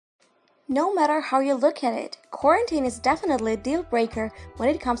No matter how you look at it, quarantine is definitely a deal breaker when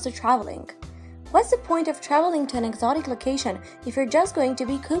it comes to traveling. What's the point of traveling to an exotic location if you're just going to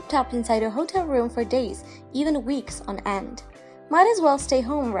be cooped up inside a hotel room for days, even weeks on end? Might as well stay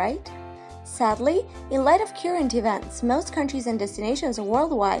home, right? Sadly, in light of current events, most countries and destinations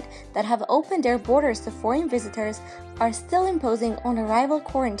worldwide that have opened their borders to foreign visitors are still imposing on-arrival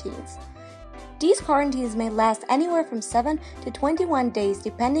quarantines. These quarantines may last anywhere from 7 to 21 days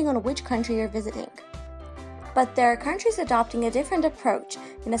depending on which country you're visiting. But there are countries adopting a different approach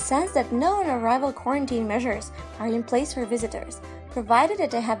in the sense that no on-arrival quarantine measures are in place for visitors, provided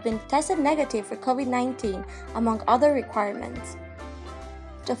that they have been tested negative for COVID-19, among other requirements.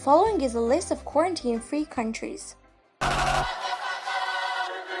 The following is a list of quarantine-free countries.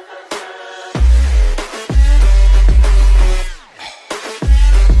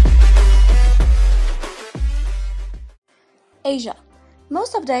 Asia.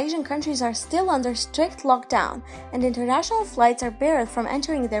 Most of the Asian countries are still under strict lockdown, and international flights are barred from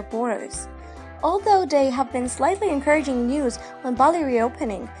entering their borders. Although they have been slightly encouraging news on Bali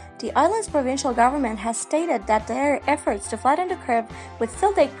reopening, the island's provincial government has stated that their efforts to flatten the curve would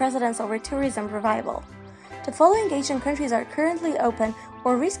still take precedence over tourism revival. The following Asian countries are currently open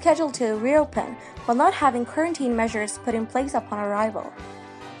or rescheduled to reopen while not having quarantine measures put in place upon arrival.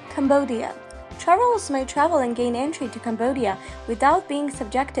 Cambodia. Travelers may travel and gain entry to Cambodia without being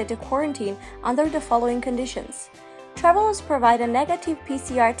subjected to quarantine under the following conditions. Travelers provide a negative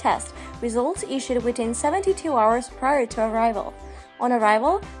PCR test, results issued within 72 hours prior to arrival. On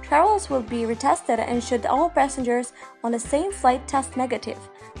arrival, travelers will be retested, and should all passengers on the same flight test negative,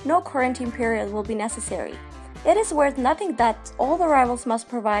 no quarantine period will be necessary. It is worth noting that all arrivals must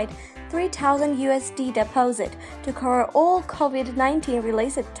provide $3,000 deposit to cover all COVID-19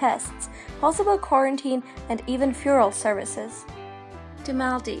 related tests, possible quarantine, and even funeral services. The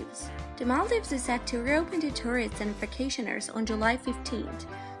Maldives. The Maldives is set to reopen to tourists and vacationers on July 15th.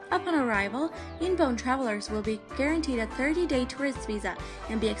 Upon arrival, inbound travelers will be guaranteed a 30-day tourist visa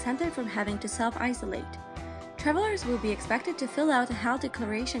and be exempted from having to self-isolate. Travelers will be expected to fill out a health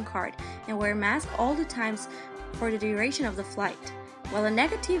declaration card and wear masks all the times for the duration of the flight. While a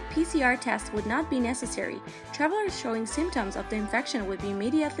negative PCR test would not be necessary, travelers showing symptoms of the infection would be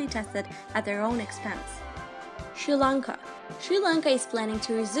immediately tested at their own expense. Sri Lanka. Sri Lanka is planning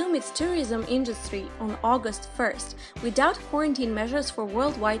to resume its tourism industry on August 1st without quarantine measures for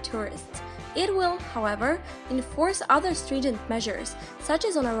worldwide tourists. It will, however, enforce other stringent measures, such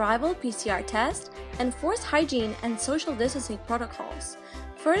as on-arrival PCR test, enforce hygiene and social distancing protocols.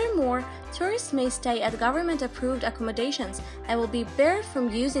 Furthermore, tourists may stay at government-approved accommodations and will be barred from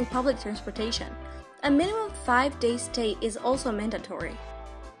using public transportation. A minimum 5-day stay is also mandatory.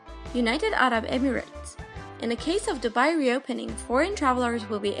 United Arab Emirates. In the case of Dubai reopening, foreign travelers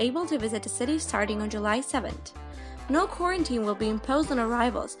will be able to visit the city starting on July 7th. No quarantine will be imposed on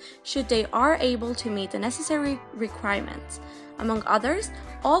arrivals should they are able to meet the necessary requirements. Among others,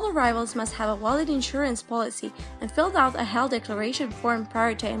 all arrivals must have a valid insurance policy and filled out a health declaration form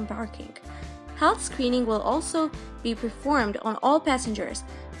prior to embarking. Health screening will also be performed on all passengers,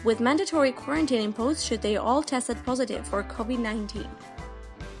 with mandatory quarantine imposed should they all tested positive for COVID-19.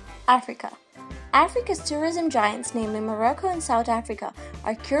 Africa. Africa's tourism giants, namely Morocco and South Africa,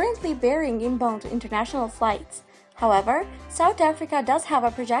 are currently barring inbound international flights. However, South Africa does have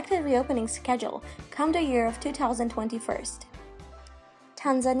a projected reopening schedule come the year of 2021.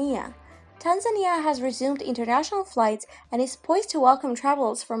 Tanzania. Tanzania has resumed international flights and is poised to welcome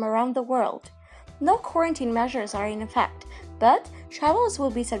travelers from around the world. No quarantine measures are in effect, but travelers will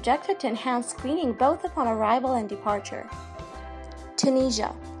be subjected to enhanced screening both upon arrival and departure.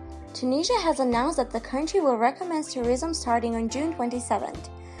 Tunisia. Tunisia has announced that the country will recommence tourism starting on June 27th.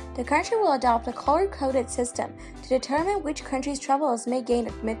 The country will adopt a color-coded system to determine which countries travelers may gain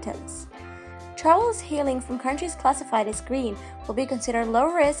admittance. Travelers hailing from countries classified as green will be considered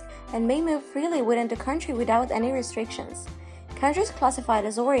low risk and may move freely within the country without any restrictions. Countries classified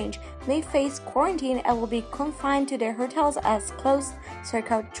as orange may face quarantine and will be confined to their hotels as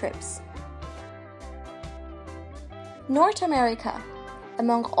closed-circuit trips. North America.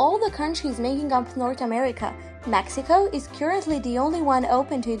 Among all the countries making up North America, Mexico is currently the only one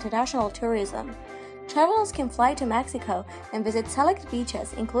open to international tourism. Travelers can fly to Mexico and visit select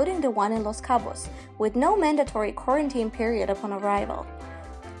beaches, including the one in Los Cabos, with no mandatory quarantine period upon arrival.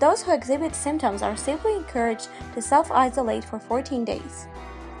 Those who exhibit symptoms are simply encouraged to self-isolate for 14 days.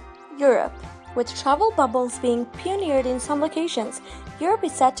 Europe. With travel bubbles being pioneered in some locations, Europe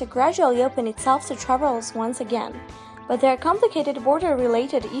is set to gradually open itself to travelers once again. But there are complicated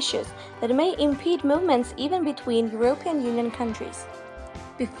border-related issues that may impede movements even between European Union countries.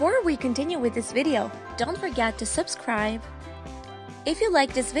 Before we continue with this video, don't forget to subscribe. If you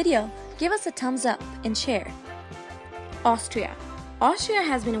like this video, give us a thumbs up and share. Austria. Austria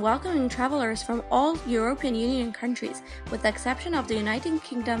has been welcoming travelers from all European Union countries, with the exception of the United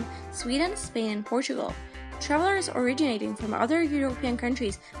Kingdom, Sweden, Spain, and Portugal. Travelers originating from other European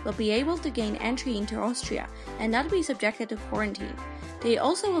countries will be able to gain entry into Austria and not be subjected to quarantine. They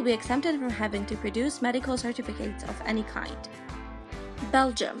also will be exempted from having to produce medical certificates of any kind.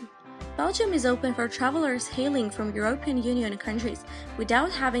 Belgium. Belgium is open for travelers hailing from European Union countries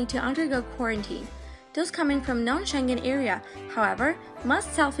without having to undergo quarantine. Those coming from non-Schengen area, however,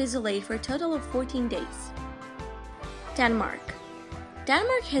 must self-isolate for a total of 14 days. Denmark.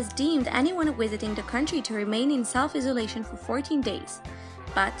 Denmark has deemed anyone visiting the country to remain in self-isolation for 14 days,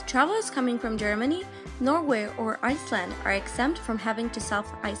 but travelers coming from Germany, Norway, or Iceland are exempt from having to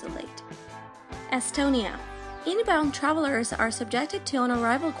self-isolate. Estonia. Inbound travelers are subjected to an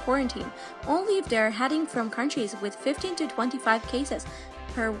arrival quarantine only if they are heading from countries with 15 to 25 cases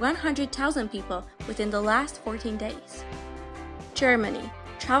per 100,000 people within the last 14 days. Germany.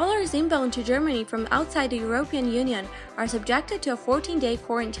 Travelers inbound to Germany from outside the European Union are subjected to a 14-day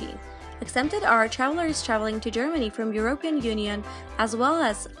quarantine. Exempted are travelers traveling to Germany from European Union, as well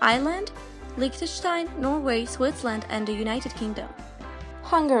as Ireland, Liechtenstein, Norway, Switzerland, and the United Kingdom.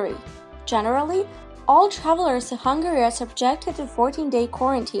 Hungary. Generally, all travelers to Hungary are subjected to 14-day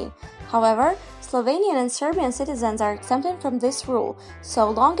quarantine. However, Slovenian and Serbian citizens are exempted from this rule, so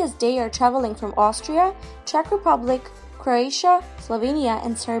long as they are traveling from Austria, Czech Republic, Croatia, Slovenia,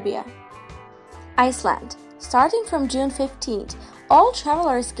 and Serbia. Iceland. Starting from June 15th, all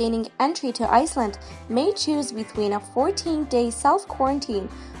travelers gaining entry to Iceland may choose between a 14-day self-quarantine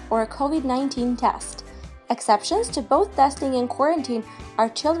or a COVID-19 test. Exceptions to both testing and quarantine are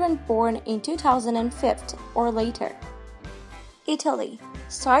children born in 2005 or later. Italy.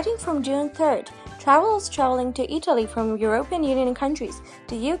 Starting from June 3rd, travelers traveling to Italy from European Union countries,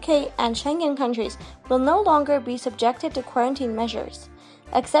 the UK, and Schengen countries will no longer be subjected to quarantine measures,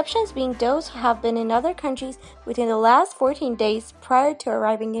 exceptions being those who have been in other countries within the last 14 days prior to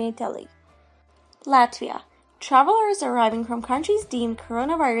arriving in Italy. Latvia. Travelers arriving from countries deemed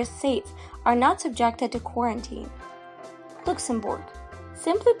coronavirus safe are not subjected to quarantine. Luxembourg.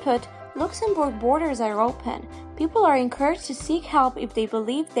 Simply put, Luxembourg borders are open. People are encouraged to seek help if they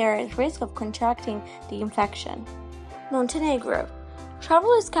believe they are at risk of contracting the infection. Montenegro.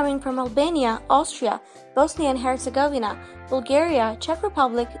 Travelers coming from Albania, Austria, Bosnia and Herzegovina, Bulgaria, Czech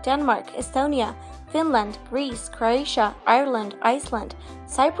Republic, Denmark, Estonia, Finland, Greece, Croatia, Ireland, Iceland,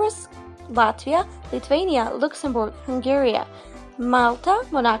 Cyprus, Latvia, Lithuania, Luxembourg, Hungary, Malta,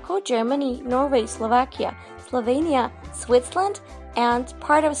 Monaco, Germany, Norway, Slovakia, Slovenia, Switzerland, and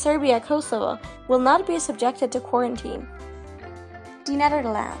part of Serbia, Kosovo will not be subjected to quarantine. The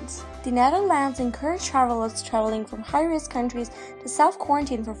Netherlands. The Netherlands encourage travelers traveling from high-risk countries to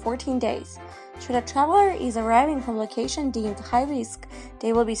self-quarantine for 14 days. Should a traveler is arriving from location deemed high-risk,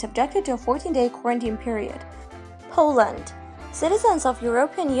 they will be subjected to a 14-day quarantine period. Poland. Citizens of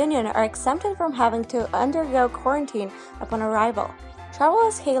European Union are exempted from having to undergo quarantine upon arrival.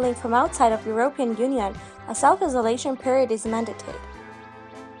 Travelers hailing from outside of European Union, a self-isolation period is mandated.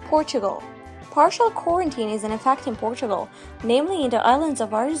 Portugal. Partial quarantine is in effect in Portugal, namely in the islands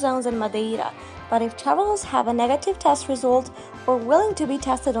of Azores and Madeira, but if travelers have a negative test result or willing to be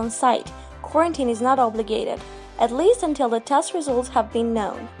tested on site, quarantine is not obligated, at least until the test results have been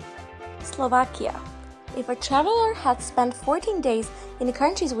known. Slovakia. If a traveler had spent 14 days in the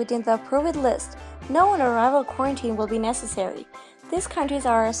countries within the approved list, no on-arrival quarantine will be necessary. These countries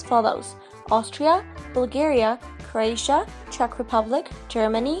are as follows: Austria, Bulgaria, Croatia, Czech Republic,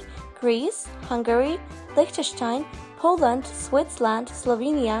 Germany, Greece, Hungary, Liechtenstein, Poland, Switzerland,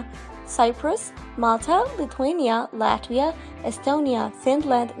 Slovenia, Cyprus, Malta, Lithuania, Latvia, Estonia,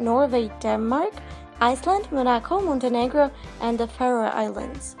 Finland, Norway, Denmark, Iceland, Monaco, Montenegro, and the Faroe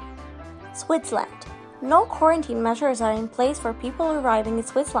Islands. Switzerland. No quarantine measures are in place for people arriving in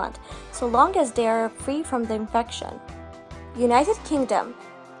Switzerland, so long as they are free from the infection. United Kingdom.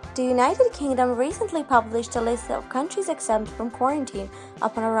 The United Kingdom recently published a list of countries exempt from quarantine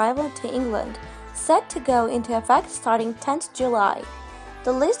upon arrival to England, set to go into effect starting 10th July.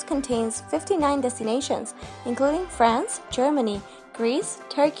 The list contains 59 destinations, including France, Germany, Greece,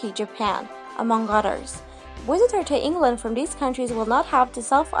 Turkey, Japan, among others. Visitors to England from these countries will not have to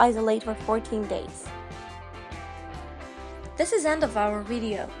self-isolate for 14 days. This is the end of our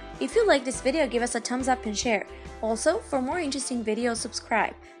video. If you like this video, give us a thumbs up and share. Also, for more interesting videos,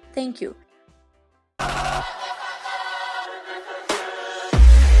 subscribe. Thank you.